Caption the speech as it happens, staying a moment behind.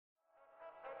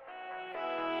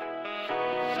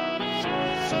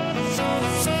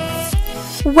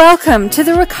Welcome to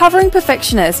The Recovering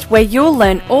Perfectionist, where you'll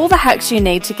learn all the hacks you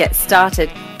need to get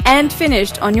started and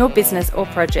finished on your business or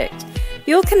project.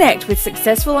 You'll connect with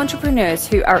successful entrepreneurs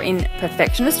who are in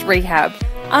perfectionist rehab,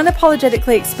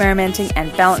 unapologetically experimenting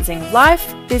and balancing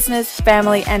life, business,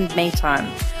 family, and me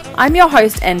time. I'm your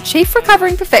host and Chief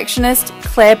Recovering Perfectionist,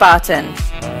 Claire Barton.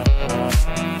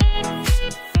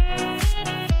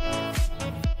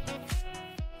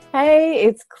 Hey,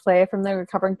 it's Claire from The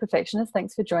Recovering Perfectionist.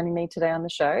 Thanks for joining me today on the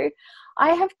show.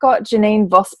 I have got Janeen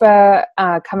Vosper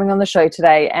coming on the show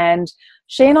today, and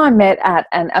she and I met at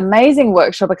an amazing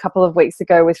workshop a couple of weeks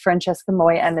ago with Francesca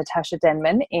Moy and Natasha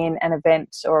Denman in an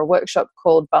event or a workshop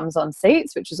called Bums on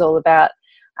Seats, which is all about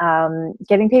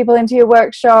getting people into your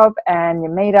workshop and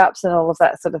your meetups and all of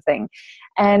that sort of thing.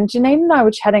 And Janeen and I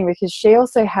were chatting because she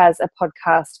also has a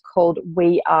podcast called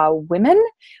We Are Women,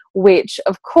 which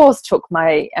of course took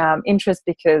my interest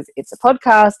because it's a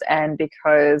podcast and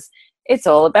because it's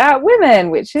all about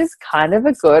women, which is kind of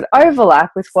a good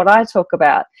overlap with what I talk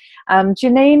about.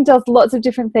 Janeen does lots of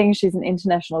different things. She's an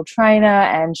international trainer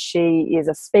and she is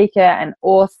a speaker and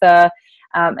author.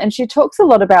 And she talks a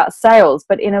lot about sales,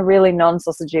 but in a really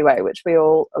non-sausagey way, which we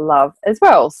all love as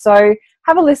well. So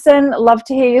have a listen, love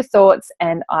to hear your thoughts,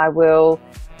 and I will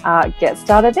get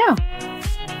started now.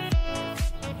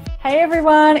 Hey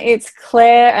everyone, it's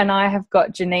Claire and I have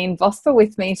got Janeen Vosper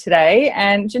with me today.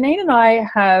 And Janeen and I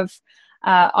have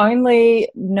only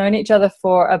known each other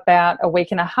for about a week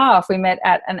and a half. We met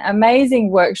at an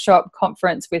amazing workshop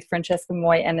conference with Francesca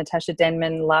Moy and Natasha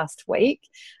Denman last week,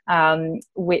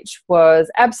 which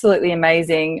was absolutely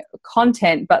amazing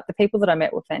content, but the people that I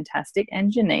met were fantastic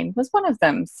and Janeen was one of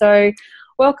them. So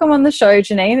welcome on the show,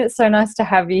 Janeen. It's so nice to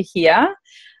have you here.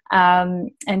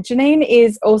 And Janeen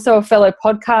is also a fellow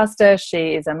podcaster.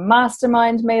 She is a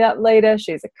mastermind meetup leader.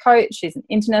 She's a coach. She's an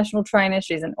international trainer.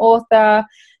 She's an author.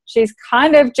 She's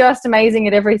kind of just amazing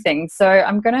at everything. So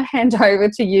I'm going to hand over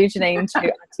to you, Janeen,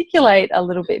 to articulate a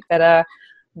little bit better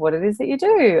what it is that you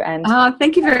do. And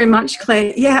thank you very much,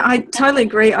 Claire. Yeah, I totally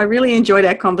agree. I really enjoyed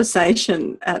our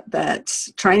conversation at that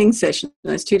training session,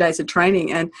 those 2 days of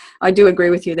training. And I do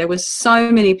agree with you. There were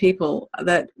so many people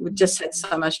that just had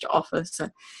so much to offer. So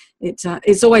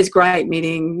it's always great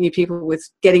meeting new people with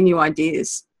getting new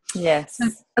ideas. Yes. So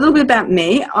a little bit about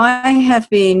me. I have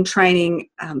been training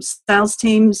sales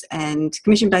teams and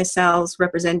commission-based sales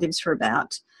representatives for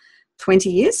about 20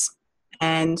 years.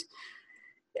 And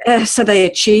so they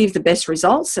achieve the best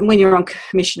results. And when you're on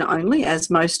commission only, as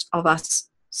most of us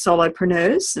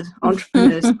solopreneurs,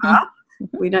 entrepreneurs are,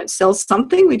 we don't sell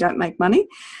something, we don't make money,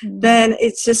 then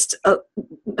it's just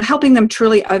helping them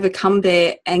truly overcome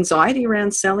their anxiety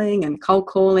around selling and cold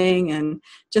calling and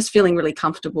just feeling really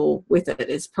comfortable with it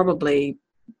is probably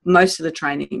most of the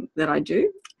training that I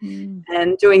do.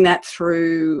 And doing that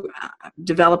through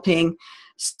developing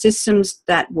systems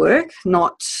that work,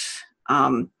 not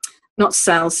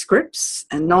sales scripts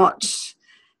and not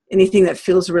anything that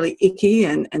feels really icky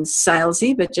and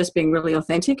salesy, but just being really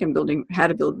authentic and building how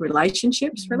to build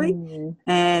relationships really.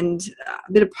 And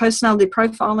a bit of personality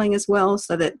profiling as well,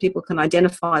 so that people can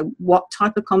identify what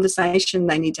type of conversation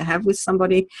they need to have with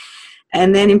somebody.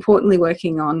 And then importantly,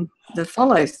 working on the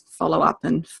follow up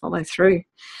and follow through.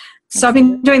 So I've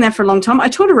been doing that for a long time. I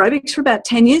taught aerobics for about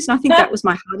 10 years, and I think that was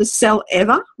my hardest sell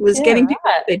ever, was getting people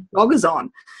to put their joggers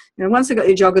on. You know, once they got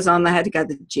their joggers on, they had to go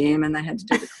to the gym and they had to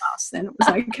do the class. Then it was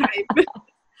okay.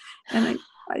 And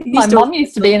my mum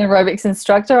used to be an aerobics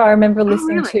instructor. I remember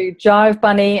listening to Jive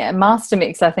Bunny Master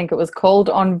Mix, I think it was called,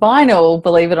 on vinyl,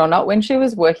 believe it or not, when she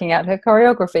was working out her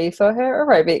choreography for her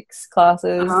aerobics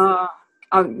classes.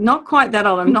 I'm not quite that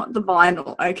old. I'm not the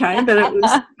vinyl, okay? But it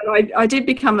was. But I did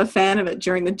become a fan of it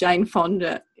during the Jane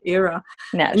Fonda era.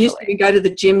 Naturally. And used to go to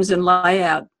the gyms and lay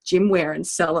out gym wear and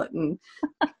sell it and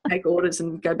take orders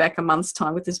and go back a month's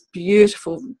time with this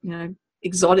beautiful,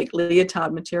 exotic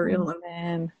leotard material.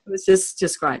 And it was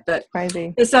just great. But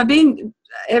crazy. So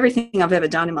everything I've ever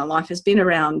done in my life has been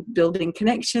around building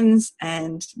connections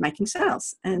and making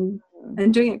sales and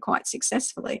doing it quite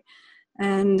successfully.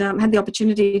 And had the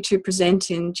opportunity to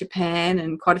present in Japan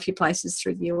and quite a few places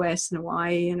through the US and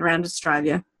Hawaii and around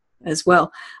Australia as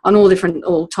well, on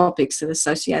all topics that are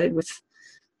associated with,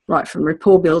 right from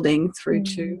rapport building through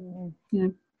to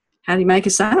how do you make a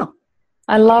sale.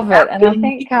 I love it.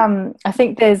 And I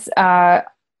think there's a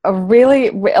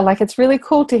really, like, it's really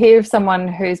cool to hear of someone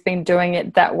who's been doing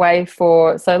it that way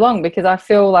for so long, because I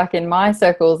feel like in my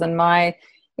circles and my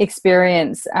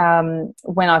experience,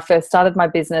 when I first started my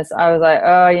business, I was like,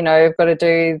 I've got to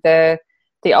do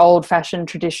the old-fashioned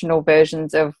traditional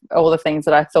versions of all the things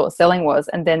that I thought selling was.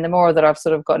 And then the more that I've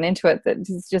sort of gotten into it, that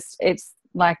it's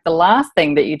like the last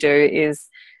thing that you do is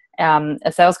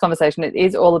a sales conversation. It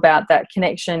is all about that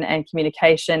connection and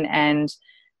communication and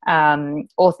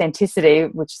authenticity,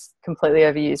 which is a completely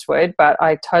overused word, but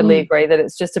I totally agree that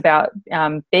it's just about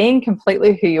being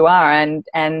completely who you are, and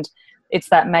it's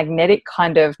that magnetic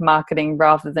kind of marketing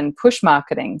rather than push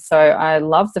marketing. So I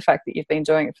love the fact that you've been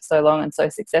doing it for so long and so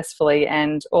successfully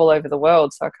and all over the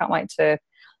world. So I can't wait to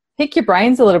pick your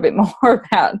brains a little bit more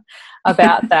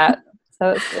about that. So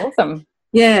it's awesome.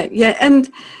 Yeah, and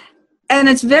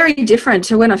it's very different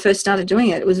to when I first started doing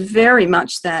it. It was very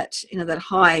much that, that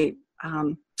high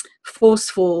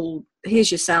forceful,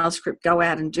 here's your sales script, go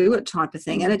out and do it type of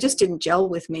thing. And it just didn't gel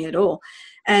with me at all.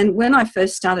 And when I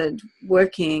first started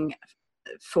working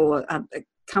for a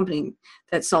company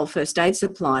that sold first aid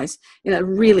supplies,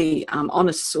 really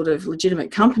honest, sort of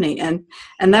legitimate company, and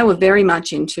they were very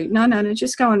much into no,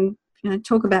 just go and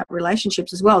talk about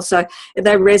relationships as well. So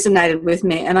they resonated with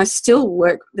me, and I still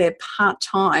work there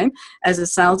part-time as a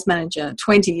sales manager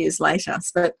 20 years later,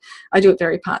 but I do it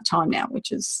very part-time now,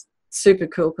 which is super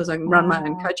cool because I can run my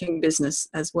own coaching business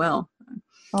as well.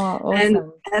 Oh,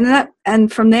 awesome.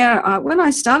 And from there, when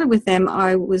I started with them,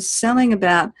 I was selling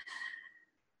about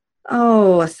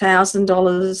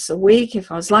 $1,000 a week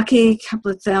if I was lucky, a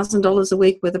couple of $1,000 a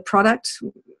week with a product.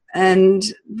 And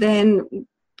then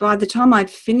by the time I'd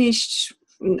finished,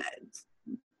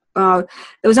 there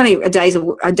was only a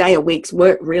day a week's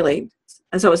work, really.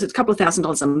 And so it was a couple of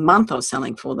 $1,000 a month I was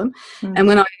selling for them. And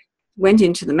when I went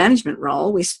into the management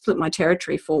role, we split my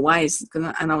territory 4 ways,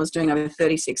 and I was doing over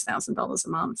 $36,000 a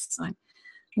month. So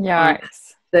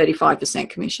yes, 35%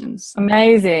 commissions.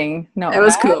 Amazing. That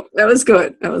was cool. That was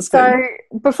good. So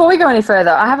before we go any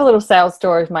further, I have a little sales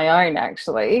story of my own,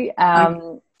 actually.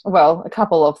 Well, a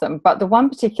couple of them, but the one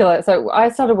particular, so I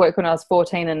started work when I was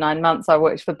 14 and 9 months. I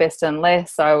worked for Best and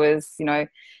Less. I was,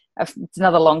 it's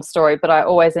another long story, but I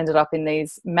always ended up in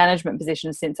these management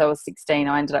positions since I was 16.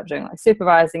 I ended up doing like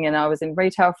supervising, and I was in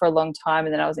retail for a long time,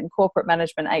 and then I was in corporate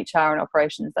management, HR and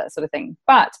operations, that sort of thing.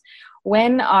 But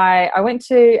when I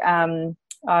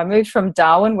moved from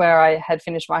Darwin, where I had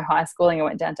finished my high schooling. I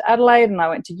went down to Adelaide and I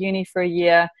went to uni for a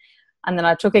year. And then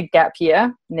I took a gap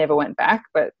year, never went back,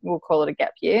 but we'll call it a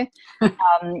gap year.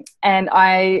 And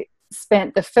I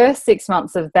spent the first 6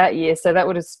 months of that year, so that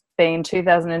would have been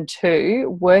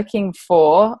 2002, working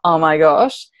for, oh my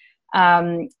gosh,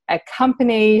 a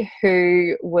company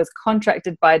who was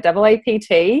contracted by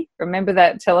AAPT. Remember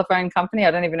that telephone company? I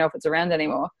don't even know if it's around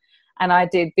anymore. And I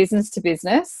did business to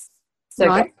business. So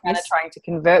kind of trying to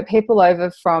convert people over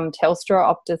from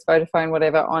Telstra, Optus, Vodafone,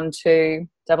 whatever, onto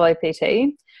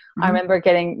AAPT. I remember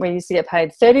we used to get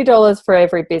paid $30 for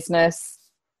every business,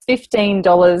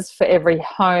 $15 for every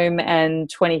home, and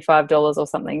 $25 or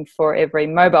something for every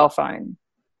mobile phone.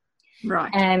 Right.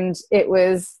 And it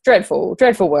was dreadful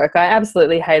work. I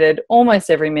absolutely hated almost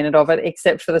every minute of it,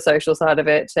 except for the social side of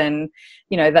it and,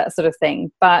 that sort of thing.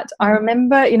 But I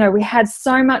remember, we had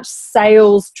so much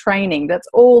sales training. That's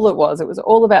all it was. It was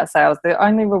all about sales. The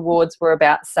only rewards were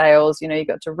about sales. You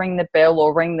got to ring the bell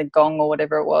or ring the gong or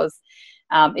whatever it was.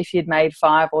 If you'd made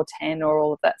 5 or 10 or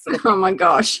all of that sort of thing. Oh my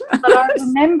gosh. But I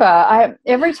remember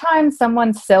every time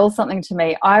someone sells something to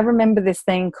me, I remember this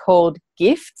thing called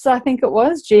GIFTS, I think it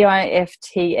was,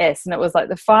 GIFTS. And it was like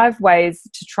the 5 ways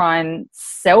to try and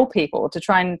sell people, to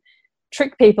try and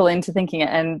trick people into thinking it.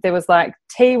 And there was like,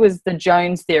 T was the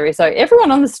Jones theory. So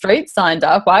everyone on the street signed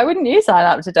up. Why wouldn't you sign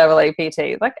up to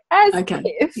AAPT? Like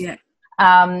if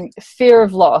fear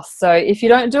of loss. So if you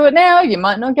don't do it now, you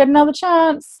might not get another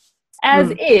chance.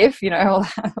 As if,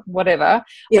 whatever.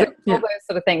 Yeah, all those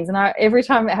sort of things. And every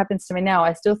time it happens to me now,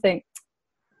 I still think,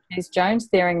 is Jones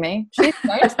theoring me? She's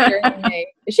Jones theoring me.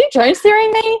 Is she Jones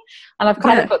theoring me? And I've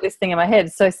kind of got this thing in my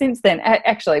head. So since then,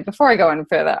 actually, before I go any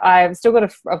further, I've got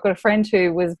a friend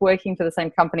who was working for the same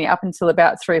company up until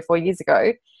about 3 or 4 years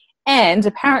ago. And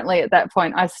apparently at that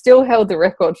point, I still held the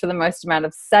record for the most amount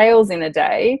of sales in a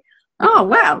day. Oh,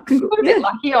 wow. I got a bit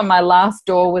lucky. On my last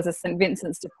door was a St.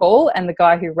 Vincent's de Paul, and the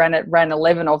guy who ran it ran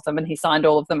 11 of them, and he signed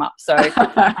all of them up. So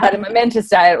I had a momentous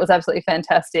day. It was absolutely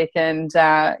fantastic, and,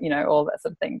 all that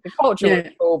sort of thing. The culture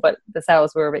was cool, but the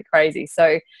sales were a bit crazy.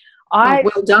 So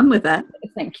well done with that.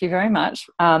 Thank you very much.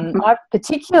 I've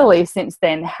particularly since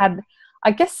then had, I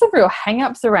guess, some real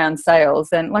hang-ups around sales.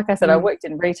 And like I said, I worked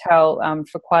in retail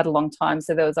for quite a long time.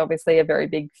 So there was obviously a very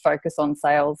big focus on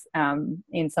sales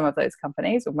in some of those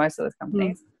companies, or most of those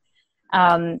companies.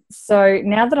 So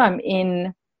now that I'm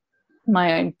in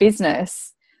my own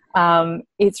business,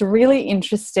 it's really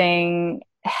interesting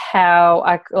how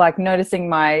I like noticing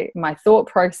my thought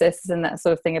processes and that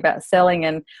sort of thing about selling.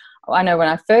 And I know when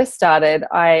I first started,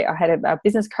 I had a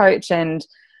business coach, and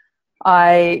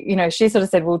she sort of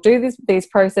said, we'll do these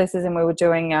processes, and we were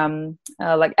doing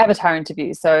like avatar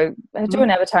interviews. So I do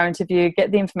an avatar interview,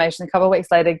 get the information, a couple of weeks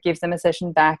later, give them a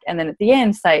session back, and then at the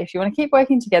end say, if you want to keep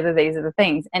working together, these are the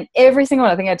things. And every single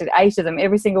one, I think I did 8 of them,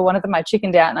 every single one of them I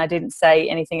chickened out and I didn't say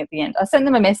anything at the end. I sent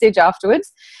them a message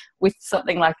afterwards with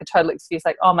something like a total excuse,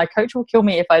 like, oh, my coach will kill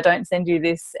me if I don't send you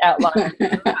this outline.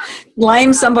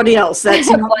 Blame somebody else. That's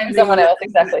blame someone else,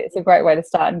 exactly. It's a great way to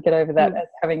start and get over that as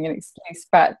having an excuse.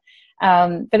 But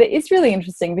it is really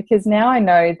interesting, because now I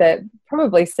know that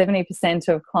probably 70%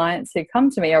 of clients who come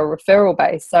to me are referral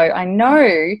based. So I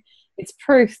know it's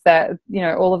proof that,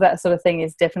 all of that sort of thing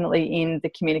is definitely in the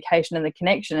communication and the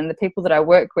connection, and the people that I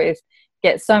work with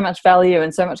get so much value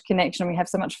and so much connection. We have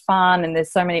so much fun, and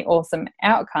there's so many awesome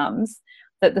outcomes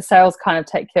that the sales kind of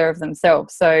take care of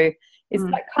themselves. So is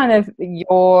that kind of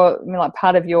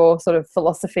part of your sort of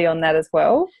philosophy on that as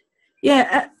well?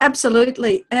 Yeah,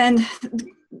 absolutely. And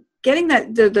getting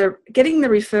getting the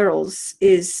referrals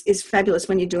is fabulous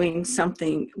when you're doing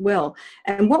something well.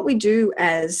 And what we do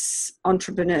as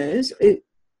entrepreneurs,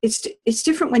 it's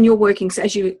different when you're working,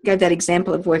 as you gave that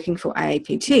example of working for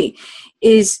AAPT,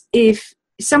 is if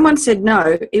someone said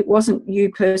no, it wasn't you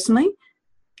personally,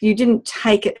 you didn't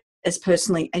take it as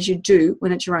personally as you do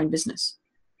when it's your own business.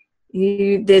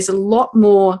 There's a lot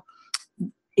more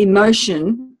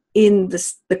emotion in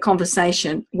the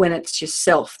conversation when it's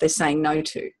yourself they're saying no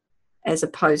to, as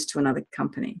opposed to another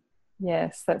company.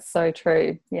 Yes, that's so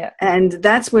true. Yeah. And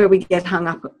that's where we get hung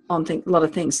up on a lot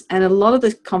of things. And a lot of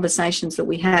the conversations that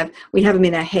we have them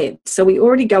in our head. So we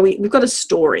already we've got a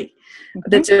story.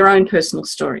 That's their own personal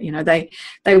story.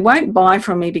 They won't buy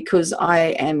from me because I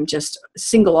am just a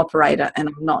single operator and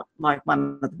I'm not like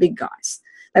one of the big guys.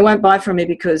 They won't buy from me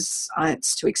because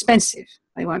it's too expensive.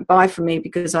 They won't buy from me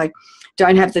because I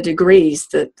don't have the degrees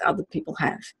that other people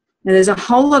have. Now, there's a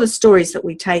whole lot of stories that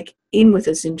we take in with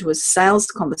us into a sales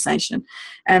conversation,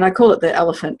 and I call it the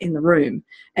elephant in the room.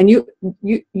 And you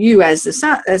as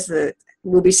the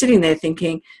will be sitting there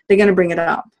thinking, they're going to bring it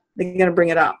up, they're going to bring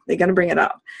it up, they're going to bring it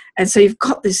up, and so you've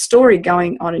got this story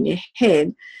going on in your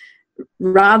head,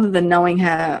 rather than knowing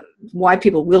why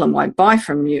people will and won't buy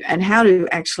from you, and how to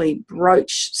actually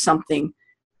broach something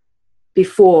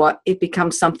before it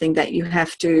becomes something that you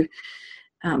have to.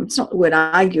 It's not the word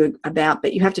argue about,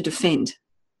 but you have to defend.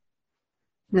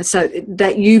 And so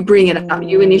that you bring it up,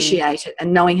 you initiate it,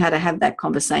 and knowing how to have that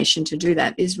conversation to do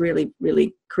that is really,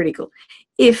 really critical.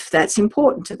 If that's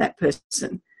important to that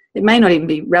person, it may not even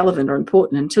be relevant or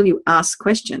important until you ask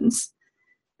questions,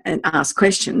 and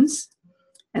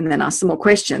then ask some more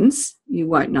questions, you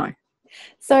won't know.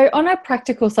 So on a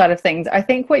practical side of things, I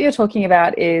think what you're talking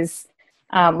about is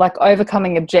like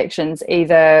overcoming objections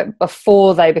either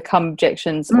before they become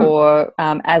objections or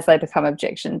as they become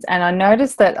objections. And I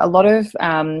noticed that a lot of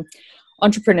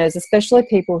entrepreneurs, especially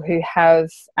people who have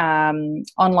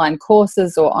online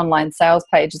courses or online sales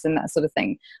pages and that sort of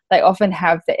thing, they often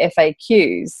have the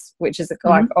FAQs, which is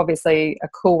like obviously a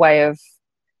cool way of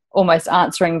almost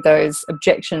answering those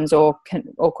objections or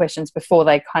questions before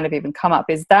they kind of even come up.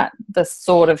 Is that the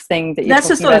sort of thing that you're talking about? That's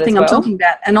the sort of thing I'm talking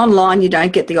about. And online, you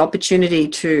don't get the opportunity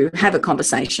to have a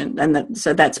conversation, and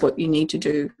so that's what you need to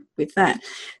do with that.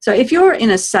 So if you're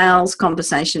in a sales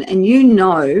conversation and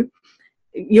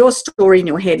your story in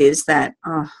your head is that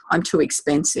I'm too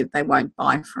expensive, they won't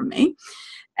buy from me,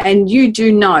 and you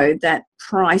do know that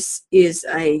price is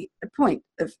a point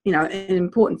of, an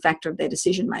important factor of their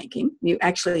decision making. You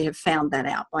actually have found that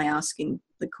out by asking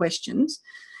the questions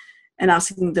and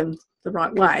asking them the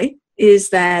right way.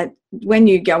 Is that when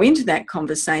you go into that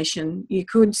conversation, you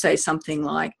could say something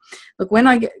like, look, when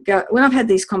I've had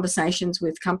these conversations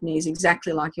with companies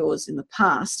exactly like yours in the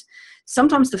past,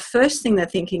 sometimes the first thing they're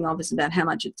thinking of is about how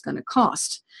much it's going to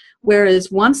cost.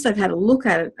 Whereas once they've had a look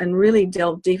at it and really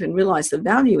delved deep and realised the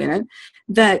value in it,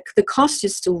 that the cost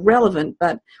is still relevant,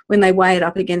 but when they weigh it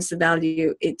up against the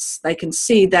value, they can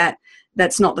see that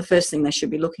that's not the first thing they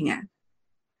should be looking at.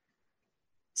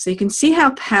 So you can see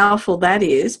how powerful that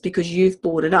is, because you've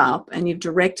brought it up and you've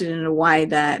directed it in a way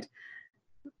that,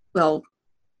 well,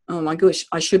 oh my gosh,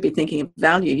 I should be thinking of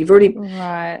value. You've already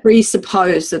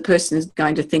presupposed the person is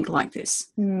going to think like this.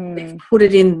 You've put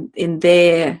it in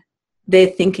their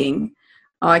thinking.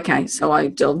 Okay, so I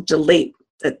delete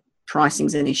that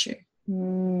pricing's an issue.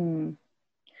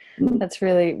 That's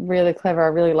really, really clever. I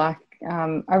really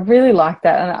like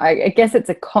that, and I guess it's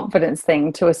a confidence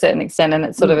thing to a certain extent, and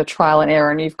it's sort of a trial and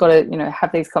error, and you've got to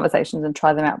have these conversations and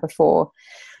try them out before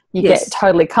you get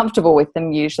totally comfortable with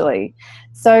them usually.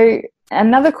 So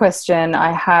Another question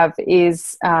I have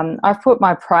is I've put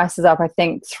my prices up, I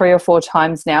think, 3 or 4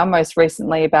 times now, most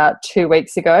recently about 2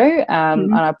 weeks ago.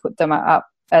 And I put them up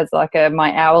as like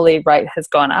my hourly rate has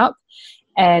gone up.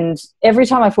 And every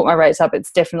time I put my rates up,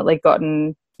 it's definitely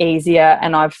gotten easier,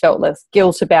 and I've felt less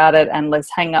guilt about it and less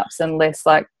hang-ups and less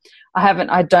like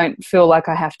I don't feel like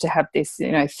I have to have this,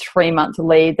 3-month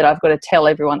lead that I've got to tell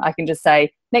everyone. I can just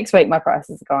say, next week my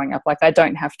prices are going up. Like, I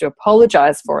don't have to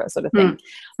apologize for it, sort of thing.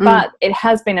 But it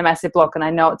has been a massive block, and I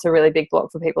know it's a really big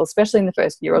block for people, especially in the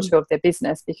first year or two of their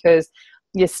business, because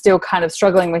you're still kind of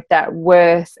struggling with that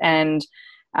worth, and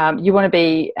you want to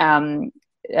be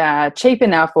cheap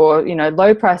enough or,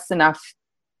 low price enough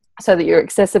so that you're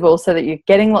accessible, so that you're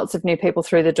getting lots of new people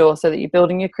through the door, so that you're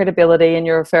building your credibility and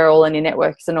your referral and your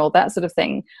networks and all that sort of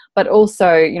thing. But also,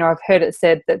 I've heard it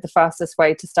said that the fastest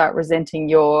way to start resenting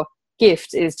your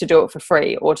gift is to do it for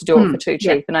free or to do it for too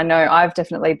cheap. Yeah. And I know I've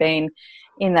definitely been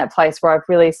in that place where I've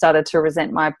really started to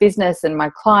resent my business and my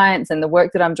clients and the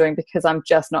work that I'm doing because I'm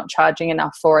just not charging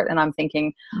enough for it. And I'm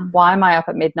thinking, why am I up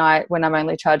at midnight when I'm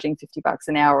only charging $50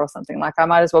 an hour or something? Like, I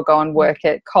might as well go and work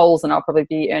at Coles and I'll probably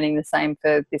be earning the same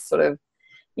for this sort of,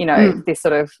 this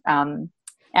sort of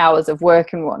hours of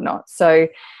work and whatnot. So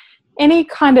any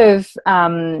kind of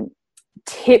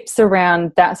tips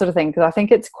around that sort of thing, because I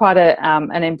think it's quite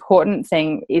an important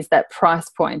thing, is that price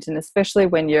point. And especially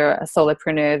when you're a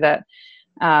solopreneur, that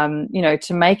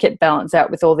to make it balance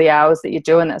out with all the hours that you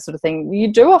do and that sort of thing,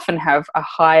 you do often have a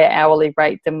higher hourly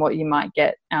rate than what you might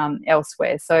get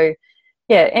elsewhere. So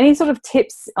yeah, any sort of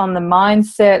tips on the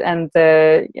mindset and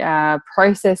the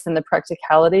process and the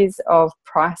practicalities of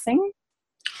pricing?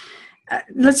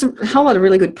 That's a whole lot of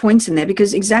really good points in there,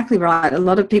 because exactly right. A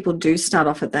lot of people do start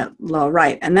off at that lower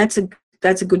rate, and that's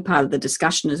a good part of the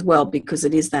discussion as well, because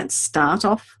it is that start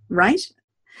off rate.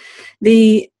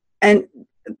 And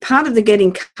part of the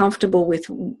getting comfortable with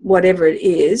whatever it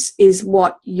is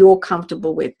what you're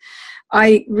comfortable with.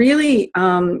 I really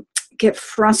get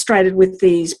frustrated with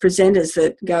these presenters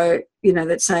that go,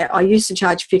 that say, I used to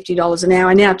charge $50 an hour,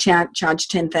 I now charge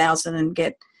 $10,000 and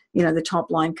get the top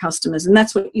line customers, and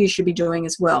that's what you should be doing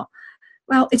as well.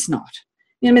 Well, it's not.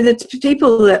 The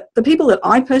people that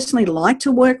I personally like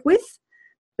to work with,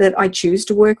 that I choose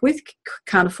to work with,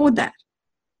 can't afford that.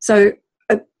 So,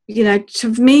 to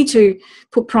me, to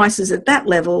put prices at that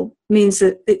level means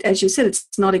that, as you said, it's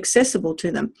not accessible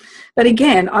to them. But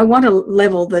again, I want a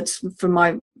level that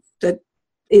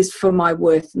is for my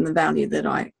worth and the value that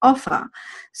I offer.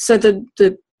 So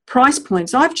the price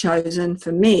points I've chosen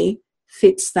for me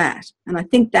fits that, and I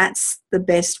think that's the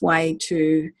best way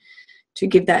to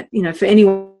give that, for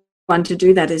anyone to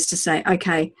do that, is to say,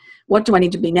 okay, what do I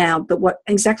need to be now? But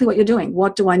exactly what you're doing,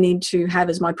 what do I need to have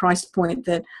as my price point,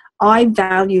 that I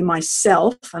value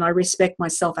myself and I respect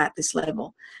myself at this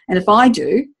level, and if I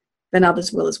do, then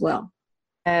others will as well.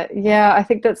 Yeah, I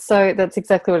think that's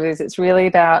exactly what it is. It's really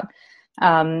about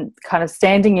kind of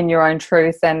standing in your own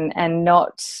truth and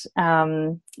not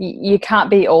you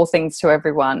can't be all things to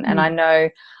everyone. And I know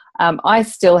I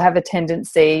still have a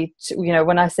tendency to,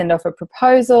 when I send off a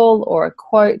proposal or a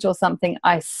quote or something,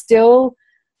 I still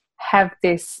have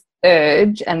this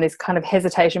urge and this kind of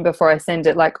hesitation before I send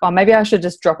it, like, oh, maybe I should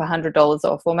just drop $100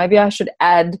 off, or maybe I should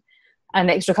add an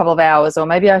extra couple of hours, or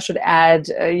maybe I should add,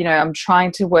 I'm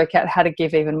trying to work out how to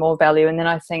give even more value. And then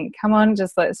I think, come on,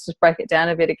 let's just break it down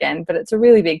a bit again. But it's a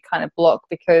really big kind of block,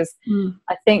 because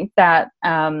I think that,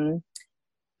 that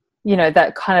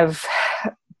kind of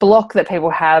block that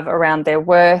people have around their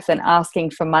worth and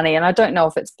asking for money. And I don't know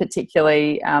if it's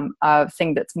particularly a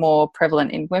thing that's more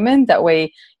prevalent in women, that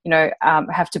we,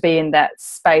 have to be in that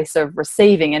space of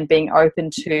receiving and being open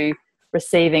to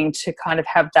receiving, to kind of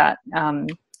have that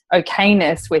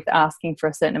okayness with asking for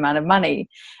a certain amount of money.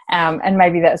 And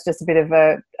maybe that's just a bit of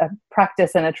a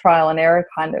practice and a trial and error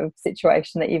kind of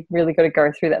situation, that you've really got to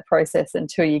go through that process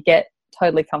until you get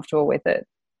totally comfortable with it.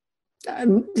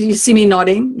 You see me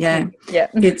nodding? Yeah.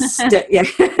 It's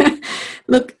yeah.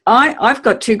 Look, I've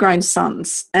got 2 grown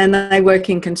sons, and they work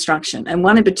in construction, and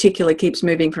one in particular keeps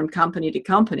moving from company to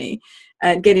company,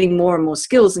 getting more and more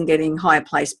skills and getting higher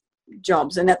placed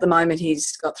jobs. And at the moment,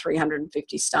 he's got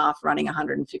 350 staff running a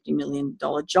 $150 million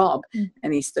job,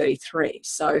 and he's 33.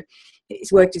 So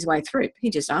he's worked his way through.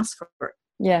 He just asked for it.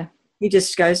 Yeah. He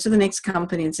just goes to the next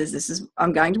company and says,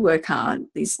 I'm going to work hard,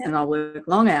 and I'll work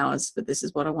long hours, but this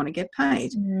is what I want to get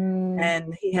paid.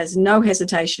 And he has no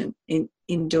hesitation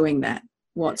in doing that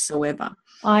whatsoever.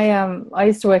 I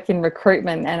used to work in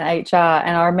recruitment and HR,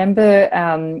 and I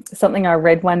remember something I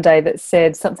read one day that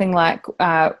said something like,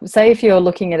 say if you're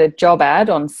looking at a job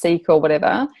ad on Seek or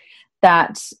whatever,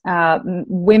 that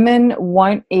women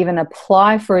won't even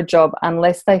apply for a job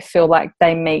unless they feel like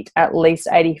they meet at least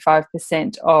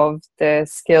 85% of the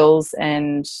skills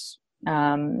and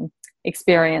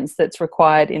experience that's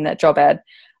required in that job ad.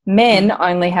 Men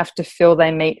only have to feel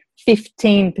they meet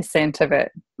 15% of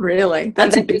it. Really?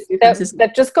 That's a big difference.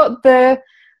 They've just got the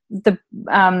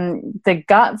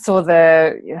guts or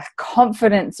the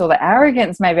confidence or the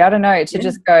arrogance, maybe, I don't know, to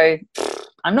just go,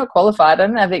 I'm not qualified, I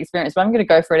don't have the experience, but I'm going to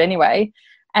go for it anyway.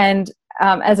 And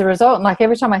as a result, like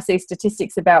every time I see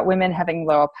statistics about women having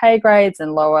lower pay grades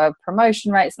and lower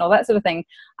promotion rates and all that sort of thing,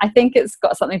 I think it's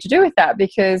got something to do with that,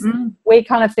 because we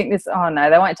kind of think this, oh no,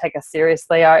 they won't take us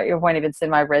seriously, I won't even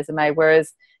send my resume.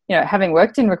 Whereas, you know, having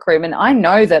worked in recruitment, I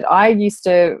know that I used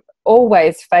to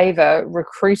always favor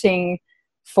recruiting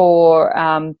for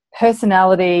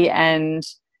personality and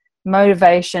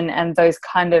motivation and those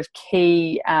kind of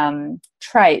key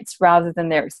traits rather than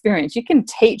their experience. You can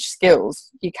teach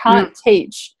skills. You can't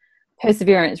teach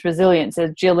perseverance, resilience,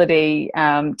 agility,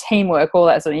 teamwork, all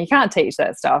that sort of thing. You can't teach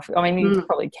that stuff. I mean, you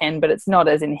probably can, but it's not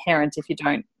as inherent if you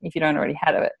don't already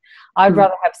have it. I'd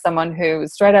rather have someone who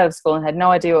was straight out of school and had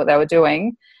no idea what they were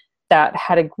doing, that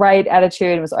had a great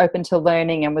attitude and was open to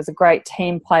learning and was a great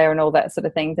team player and all that sort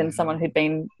of thing, than someone who'd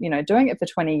been, you know, doing it for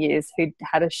 20 years who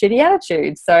had a shitty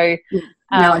attitude. So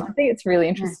I think it's really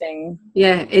interesting.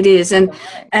 Yeah, it is. And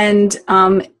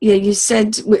you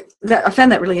said that, I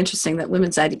found that really interesting, that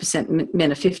women's 80%,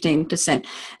 men are 15%.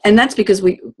 And that's because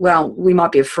we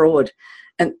might be a fraud.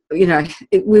 And, you know,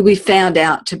 we found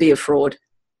out to be a fraud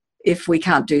if we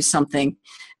can't do something.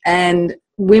 And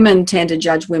women tend to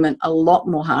judge women a lot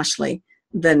more harshly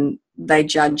than they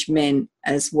judge men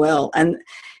as well. And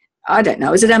I don't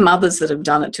know, is it our mothers that have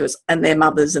done it to us, and their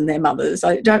mothers and their mothers?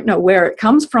 I don't know where it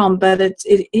comes from, but it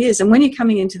is. And when you're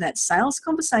coming into that sales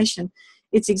conversation,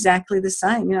 it's exactly the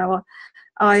same. You know,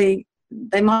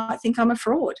 they might think I'm a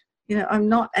fraud. You know, I'm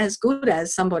not as good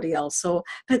as somebody else.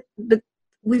 But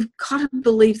we've got to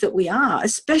believe that we are,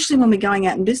 especially when we're going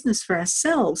out in business for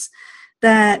ourselves,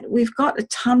 that we've got a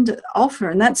ton to offer.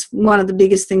 And that's one of the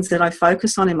biggest things that I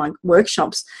focus on in my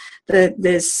workshops.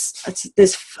 There's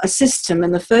a system,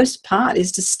 and the first part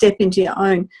is to step into your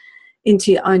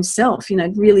own self, you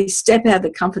know, really step out of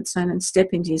the comfort zone and step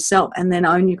into yourself, and then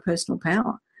own your personal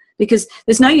power. Because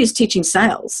there's no use teaching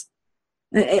sales.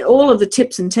 All of the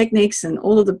tips and techniques and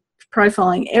all of the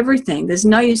profiling, everything, there's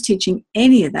no use teaching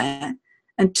any of that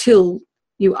until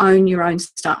you own your own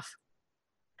stuff.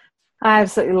 I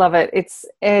absolutely love it.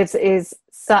 It is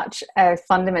such a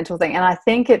fundamental thing. And I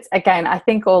think I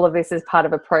think all of this is part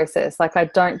of a process. Like, I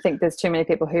don't think there's too many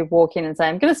people who walk in and say,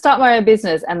 I'm going to start my own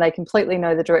business, and they completely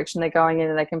know the direction they're going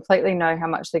in, and they completely know how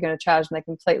much they're going to charge, and they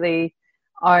completely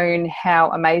own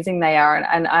how amazing they are.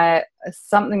 And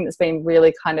something that's been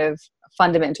really kind of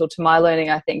fundamental to my learning,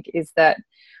 I think, is that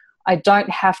I don't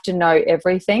have to know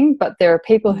everything, but there are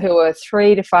people who are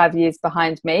 3 to 5 years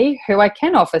behind me who I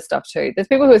can offer stuff to. There's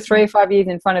people who are 3 or 5 years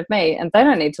in front of me, and they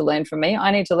don't need to learn from me.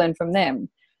 I need to learn from them.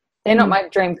 They're not my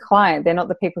dream client. They're not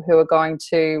the people who are going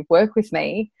to work with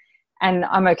me, and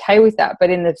I'm okay with that. But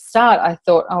in the start, I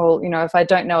thought, oh, well, you know, if I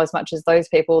don't know as much as those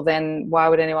people, then why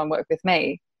would anyone work with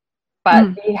me?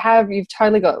 But you've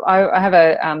totally got, I have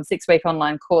a 6-week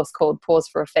online course called Pause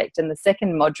for Effect. And the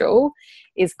second module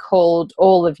is called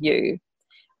All of You,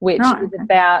 which is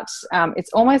about,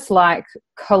 it's almost like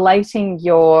collating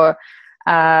your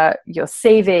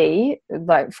CV,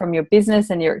 like from your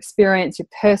business and your experience, your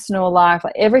personal life,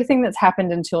 like everything that's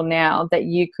happened until now that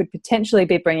you could potentially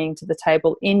be bringing to the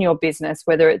table in your business,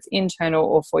 whether it's internal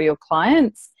or for your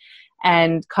clients,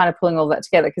 and kind of pulling all that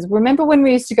together. Because remember when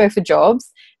we used to go for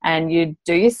jobs and you'd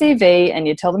do your CV and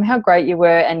you'd tell them how great you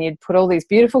were, and you'd put all these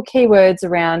beautiful keywords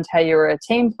around how you were a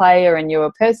team player and you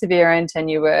were perseverant and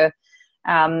you were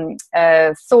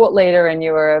a thought leader and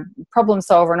you were a problem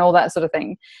solver and all that sort of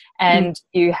thing. And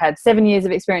you had 7 years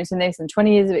of experience in this and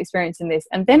 20 years of experience in this.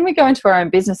 And then we go into our own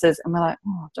businesses and we're like,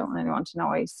 oh, I don't want anyone to know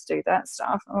I used to do that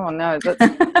stuff. Oh no,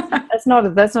 that's not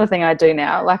a thing I do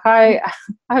now. Like I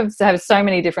have so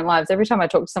many different lives. Every time I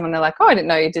talk to someone, they're like, oh, I didn't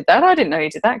know you did that. I didn't know you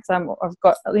did that, because I've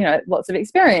got, you know, lots of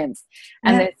experience.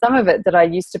 And there's some of it that I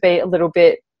used to be a little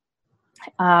bit,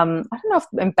 I don't know if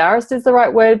embarrassed is the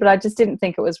right word, but I just didn't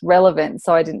think it was relevant,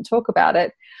 so I didn't talk about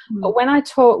it. But when I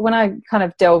kind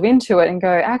of delve into it and go,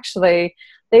 actually,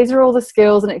 these are all the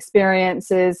skills and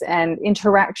experiences and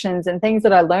interactions and things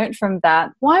that I learned from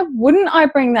that, why wouldn't I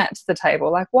bring that to the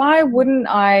table? Like, why wouldn't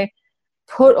I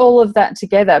put all of that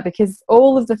together? Because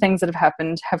all of the things that have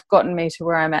happened have gotten me to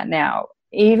where I'm at now.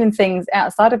 Even things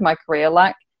outside of my career,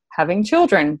 like having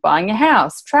children, buying a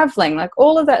house, traveling, like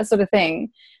all of that sort of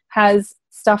thing has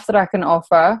stuff that I can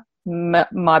offer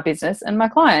my business and my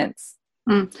clients.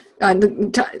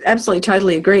 Absolutely,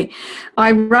 totally agree.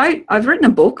 I've written a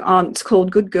book on, it's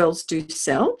called Good Girls Do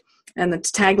Sell, and the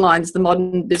tagline is The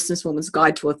Modern Businesswoman's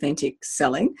Guide to Authentic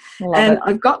Selling. Love it.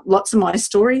 I've got lots of my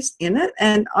stories in it,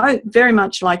 and I very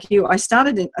much like you. I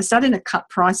started in a cut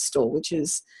price store, which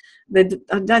is, I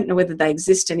don't know whether they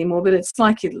exist anymore, but it's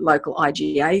like a local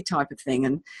IGA type of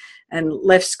thing, and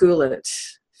left school at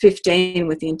 15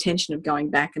 with the intention of going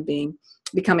back and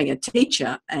becoming a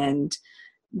teacher. And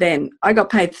then I got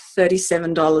paid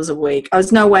 $37 a week. I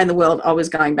was no way in the world I was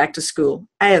going back to school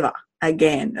ever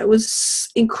again. It was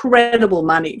incredible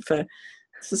money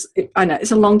I know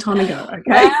it's a long time ago.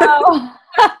 Okay. Wow.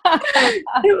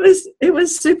 It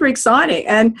was super exciting.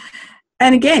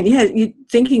 And again, you're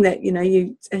thinking that,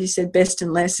 you, as you said, best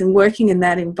and less, and working in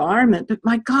that environment. But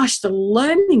my gosh, the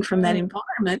learning from that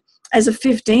environment as a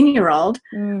 15-year-old,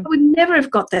 I would never have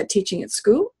got that teaching at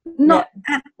school. Not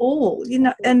at all,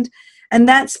 and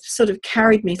that's sort of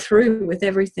carried me through with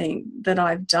everything that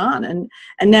I've done. And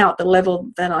now at the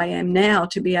level that I am now,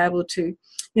 to be able to,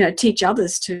 teach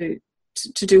others to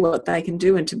do what they can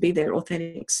do and to be their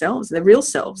authentic selves, their real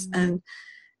selves. But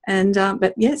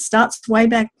it starts way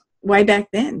back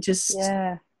then.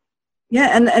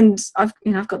 And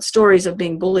I've got stories of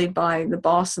being bullied by the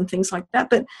boss and things like that,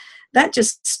 but that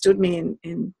just stood me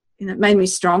in it made me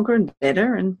stronger and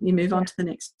better, and you move on to the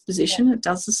next position. It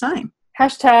does the same. #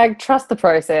 trust the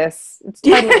process. It's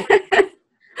totally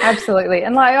absolutely.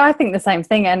 And I think the same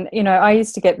thing. And I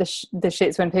used to get the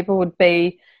shits when people would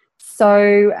be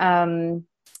so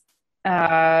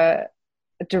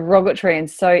derogatory and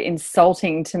so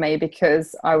insulting to me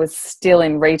because I was still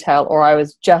in retail, or I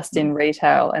was just in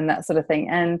retail, and that sort of thing.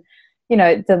 And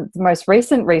the most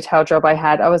recent retail job I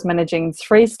had, I was managing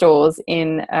 3 stores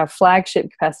in a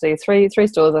flagship capacity. Three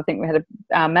stores. I think we had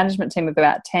a management team of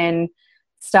about 10,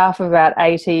 staff of about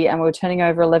 80, and we were turning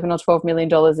over $11 or $12 million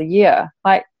a year.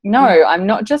 No, I'm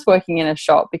not just working in a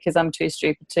shop because I'm too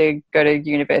stupid to go to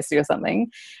university or something.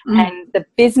 And the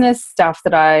business stuff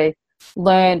that I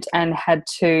learned and had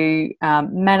to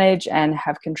manage and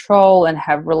have control and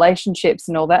have relationships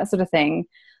and all that sort of thing,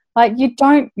 you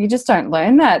just don't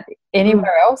learn that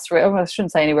anywhere else. Well, I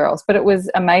shouldn't say anywhere else, but it was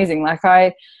amazing.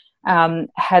 I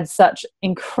had such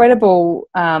incredible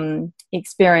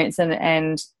experience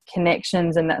and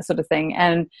connections and that sort of thing.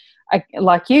 And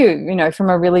like from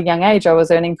a really young age, I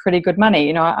was earning pretty good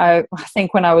money. I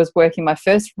think when I was working my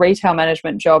first retail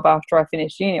management job after I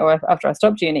finished uni, or after I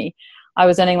stopped uni, I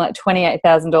was earning like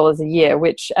 $28,000 a year,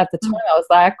 which at the time I was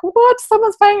like, what?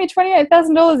 Someone's paying me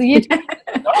 $28,000 a year?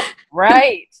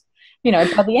 Great.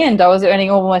 By the end, I was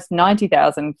earning almost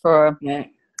 $90,000 for, there.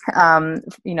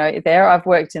 I've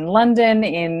worked in London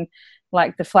in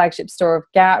the flagship store of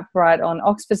Gap right on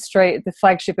Oxford Street, the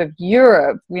flagship of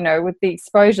Europe, with the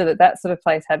exposure that sort of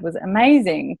place had was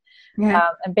amazing.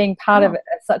 And being part of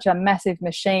such a massive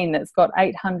machine that's got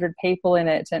 800 people in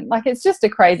it. And it's just a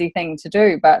crazy thing to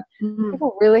do. But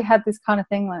people really had this kind of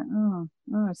thing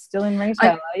still in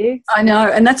retail, are you? I know.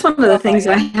 And that's one of the things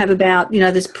I have about,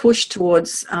 this push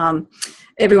towards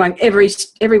everyone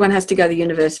has to go to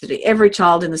university. Every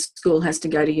child in the school has to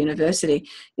go to university.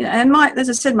 And as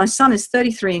I said, my son is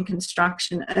 33 in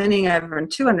construction, earning over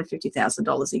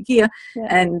 $250,000 a year,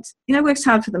 and works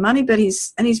hard for the money, but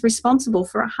he's responsible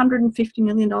for $150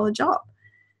 million job.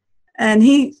 And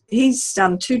he's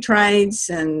done 2 trades,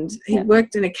 and he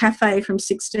worked in a cafe from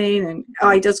 16, and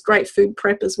he does great food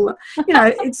prep as well.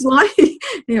 It's he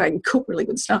can cook really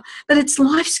good stuff, but it's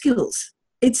life skills.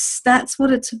 That's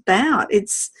what it's about.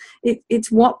 It's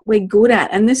what we're good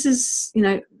at. And this is,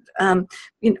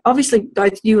 obviously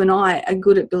both you and I are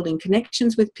good at building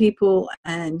connections with people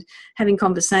and having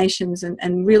conversations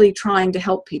and really trying to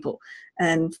help people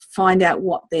and find out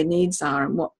what their needs are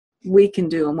and what we can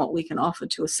do and what we can offer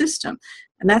to assist them.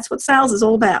 And that's what sales is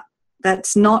all about.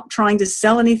 That's not trying to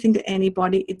sell anything to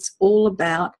anybody. It's all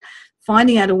about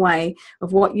finding out a way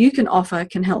of what you can offer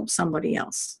can help somebody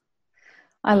else.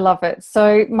 I love it.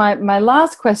 So my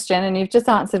last question, and you've just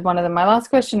answered one of them, my last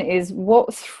question is,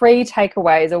 what 3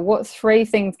 takeaways or what 3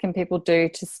 things can people do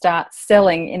to start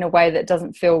selling in a way that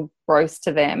doesn't feel gross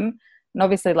to them? And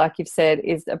obviously, like you've said,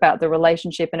 is about the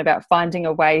relationship and about finding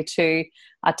a way to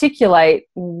articulate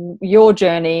your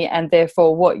journey and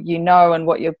therefore what you know and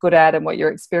what you're good at and what your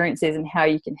experience is and how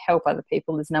you can help other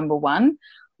people is number 1.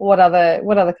 What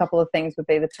other couple of things would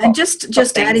be the top? And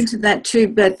just adding to that too,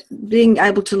 but being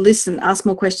able to listen, ask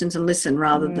more questions and listen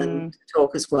rather than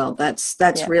talk as well. That's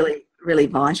really, really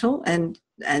vital. And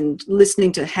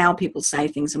listening to how people say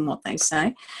things and what they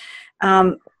say.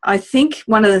 I think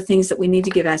one of the things that we need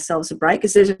to give ourselves a break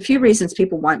is there's a few reasons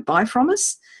people won't buy from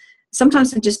us.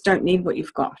 Sometimes they just don't need what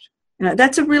you've got.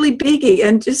 That's a really biggie,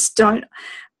 and just don't.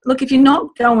 Look, if you're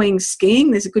not going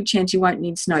skiing, there's a good chance you won't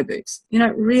need snow boots.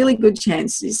 Really good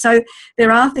chance. So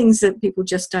there are things that people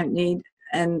just don't need,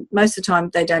 and most of the time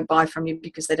they don't buy from you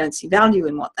because they don't see value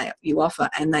in what you offer,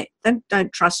 and they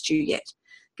don't trust you yet.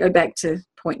 Go back to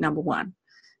point number one.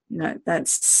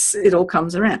 That's it. All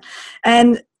comes around,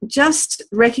 and just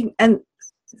and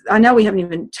I know we haven't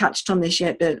even touched on this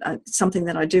yet, but something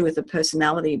that I do with the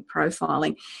personality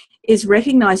profiling is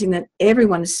recognizing that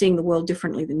everyone is seeing the world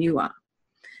differently than you are.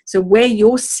 So where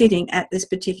you're sitting at this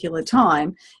particular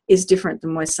time is different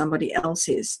than where somebody else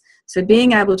is. So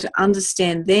being able to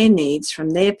understand their needs from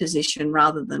their position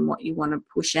rather than what you want to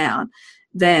push out,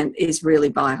 then is really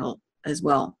vital as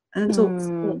well. And it's all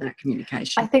about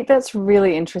communication. I think that's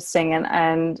really interesting.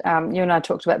 And you and I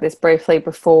talked about this briefly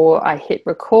before I hit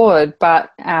record,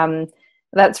 but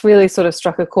that's really sort of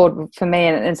struck a chord for me,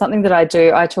 and something that I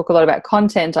do. I talk a lot about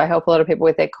content. I help a lot of people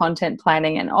with their content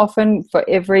planning, and often for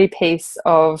every piece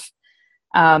of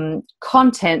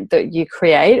content that you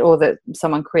create or that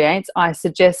someone creates, I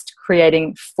suggest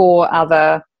creating four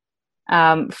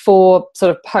sort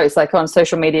of posts, like on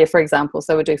social media, for example.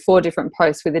 So we do 4 different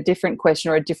posts with a different question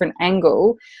or a different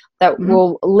angle that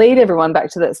will lead everyone back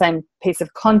to that same piece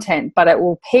of content, but it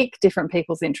will pique different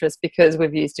people's interest because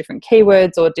we've used different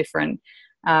keywords or different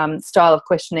style of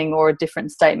questioning or a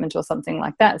different statement or something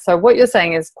like that. So what you're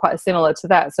saying is quite similar to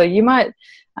that. So you might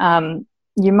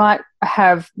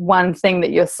have one thing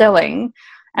that you're selling,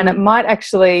 and it might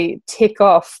actually tick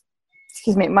off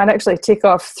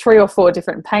 3 or 4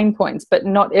 different pain points, but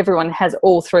not everyone has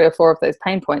all 3 or 4 of those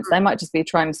pain points. They might just be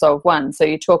trying to solve one. So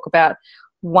you talk about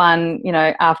one,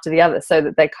 after the other, so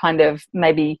that they kind of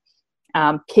maybe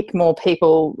pick more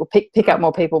people or pick up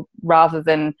more people, rather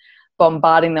than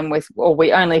bombarding them with, or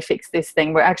we only fix this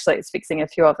thing, where actually it's fixing a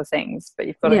few other things, but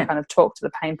you've got to kind of talk to the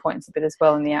pain points a bit as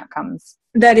well in the outcomes.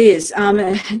 That is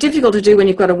difficult to do when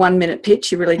you've got a 1-minute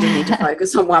pitch. You really do need to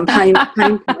focus on one pain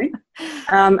point.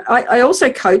 I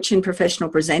also coach in professional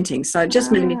presenting, so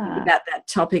just made me think about that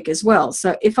topic as well.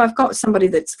 So if I've got somebody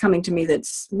that's coming to me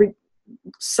that's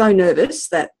so nervous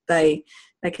that they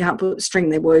can't string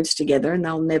their words together and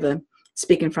they'll never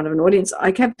speak in front of an audience,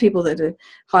 I have people that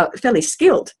are fairly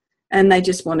skilled, and they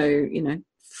just want to,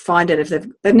 find out if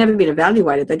they've never been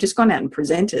evaluated. They've just gone out and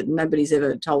presented, and nobody's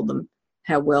ever told them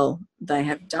how well they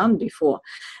have done before.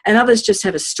 And others just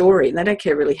have a story, and they don't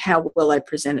care really how well they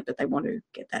present it, but they want to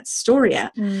get that story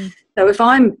out. So if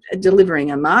I'm delivering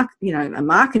a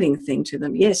marketing thing to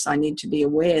them, yes, I need to be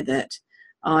aware that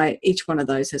each one of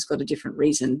those has got a different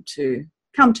reason to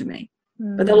come to me,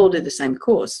 but they'll all do the same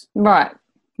course. Right.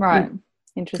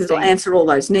 Interesting. Because it'll answer all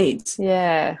those needs.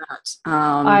 Yeah.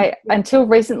 But, until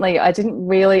recently, I didn't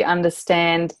really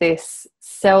understand this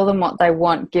sell them what they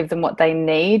want, give them what they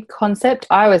need concept.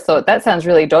 I always thought that sounds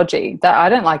really dodgy. That I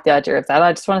don't like the idea of that.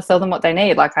 I just want to sell them what they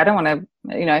need. Like, I don't want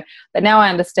to, but now I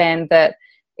understand that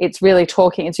it's really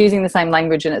it's using the same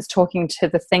language, and it's talking to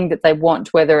the thing that they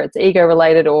want, whether it's ego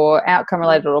related or outcome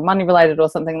related or money related or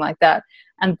something like that.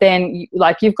 And then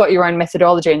you've got your own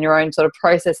methodology and your own sort of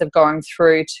process of going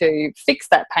through to fix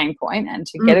that pain point and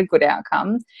to get a good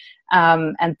outcome.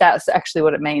 And that's actually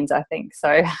what it means, I think.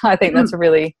 So I think that's a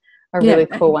really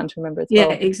cool one to remember as well.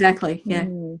 Yeah, exactly. Yeah.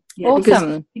 Yeah,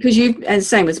 awesome. Because you, and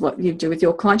same as what you do with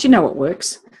your clients, you know what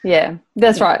works. Yeah,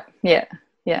 that's right. Yeah.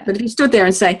 Yeah. But if you stood there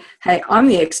and say, hey, I'm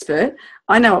the expert,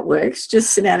 I know it works,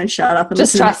 just sit down and shut up and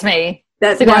just trust me.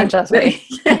 That's sit down and trust me.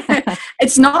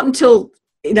 It's not until,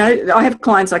 I have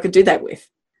clients I could do that with,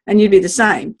 and you'd be the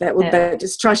same. They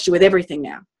just trust you with everything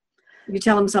now. If you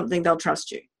tell them something, they'll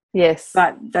trust you. Yes.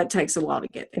 But that takes a while to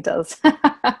get there. It does.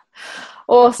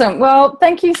 Awesome. Well,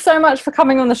 thank you so much for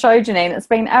coming on the show, Janeen. It's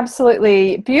been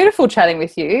absolutely beautiful chatting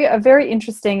with you. A very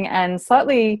interesting and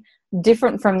slightly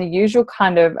different from the usual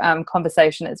kind of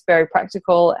conversation. It's very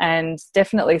practical and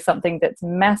definitely something that's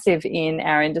massive in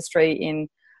our industry, in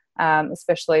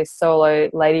especially solo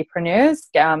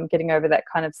ladypreneurs, getting over that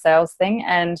kind of sales thing.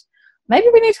 And maybe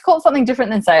we need to call it something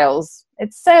different than sales.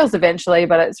 It's sales eventually,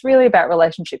 but it's really about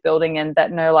relationship building, and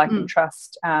that know, like, and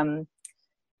trust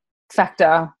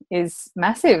factor is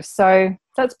massive. So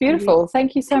that's beautiful.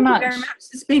 Thank you so much. Very much.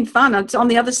 It's been fun. It's on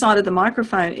the other side of the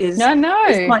microphone is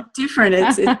it's quite different.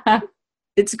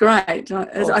 It's great.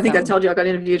 Awesome. I think I told you I got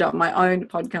interviewed on my own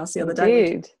podcast the other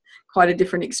day. Quite a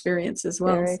different experience as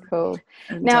well. Very cool.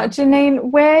 And now, Janeen,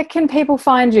 where can people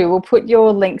find you? We'll put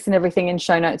your links and everything in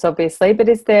show notes, obviously, but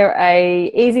is there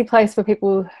a easy place for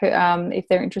people who, if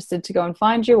they're interested, to go and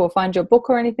find you or find your book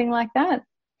or anything like that?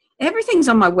 Everything's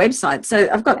on my website. So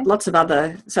I've got lots of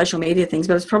other social media things,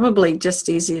 but it's probably just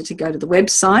easier to go to the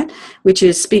website, which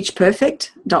is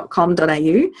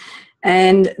speechperfect.com.au.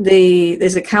 And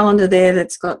there's a calendar there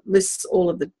that's got lists all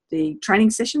of the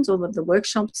training sessions, all of the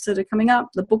workshops that are coming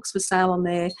up, the books for sale on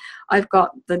there. I've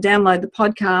got the download the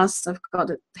podcasts. I've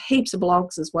got heaps of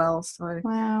blogs as well. So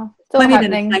wow, it's all plenty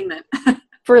happening. of entertainment.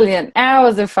 Brilliant.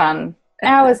 Hours of fun.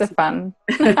 Hours of fun.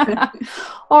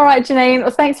 All right, Janeen. Well,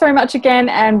 thanks very much again,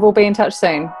 and we'll be in touch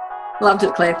soon. Loved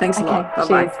it, Claire. Thanks a lot.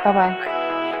 Bye-bye. Cheers. Bye-bye.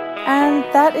 And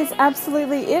that is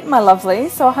absolutely it, my lovely.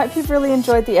 So I hope you've really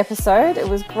enjoyed the episode. It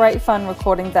was great fun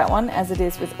recording that one, as it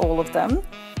is with all of them.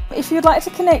 If you'd like to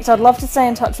connect, I'd love to stay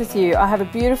in touch with you. I have a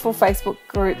beautiful Facebook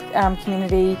group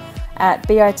community at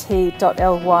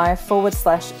bit.ly/The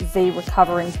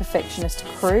Recovering Perfectionist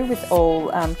Crew with all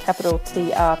capital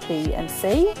T, R, P and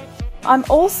C. I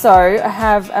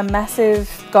have a massive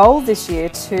goal this year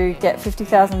to get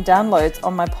 50,000 downloads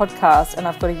on my podcast, and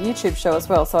I've got a YouTube show as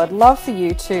well. So I'd love for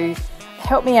you to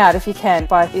help me out if you can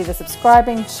by either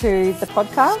subscribing to the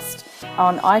podcast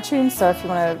on iTunes. So if you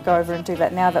want to go over and do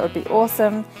that now, that would be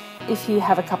awesome. If you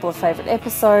have a couple of favourite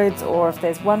episodes, or if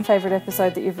there's one favourite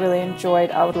episode that you've really enjoyed,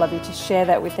 I would love you to share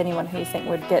that with anyone who you think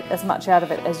would get as much out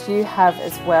of it as you have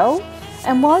as well.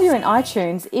 And while you're in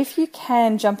iTunes, if you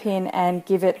can jump in and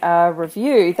give it a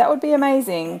review, that would be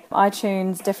amazing.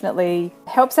 iTunes definitely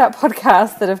helps out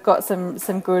podcasts that have got some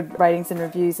good ratings and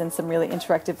reviews and some really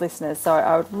interactive listeners. So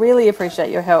I would really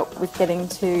appreciate your help with getting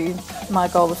to my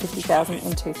goal of 50,000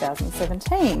 in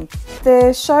 2017.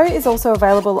 The show is also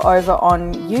available over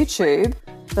on YouTube.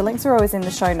 The links are always in the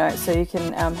show notes, so you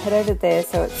can head over there.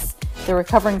 So it's The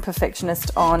Recovering Perfectionist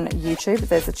on YouTube.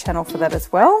 There's a channel for that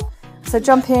as well. So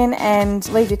jump in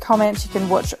and leave your comments. You can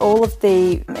watch all of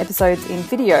the episodes in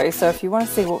video. So if you want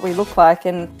to see what we look like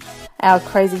and our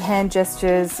crazy hand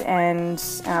gestures and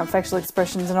facial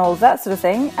expressions and all of that sort of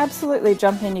thing, absolutely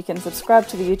jump in. You can subscribe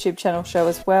to the YouTube channel show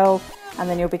as well, and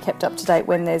then you'll be kept up to date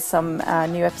when there's some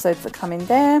new episodes that come in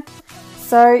there.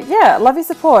 So yeah, love your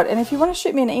support. And if you want to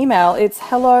shoot me an email, it's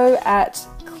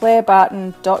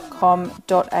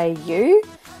hello@clairebarton.com.au.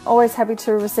 Always happy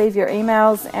to receive your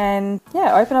emails and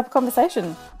open up a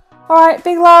conversation. All right,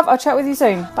 big love. I'll chat with you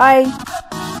soon. Bye.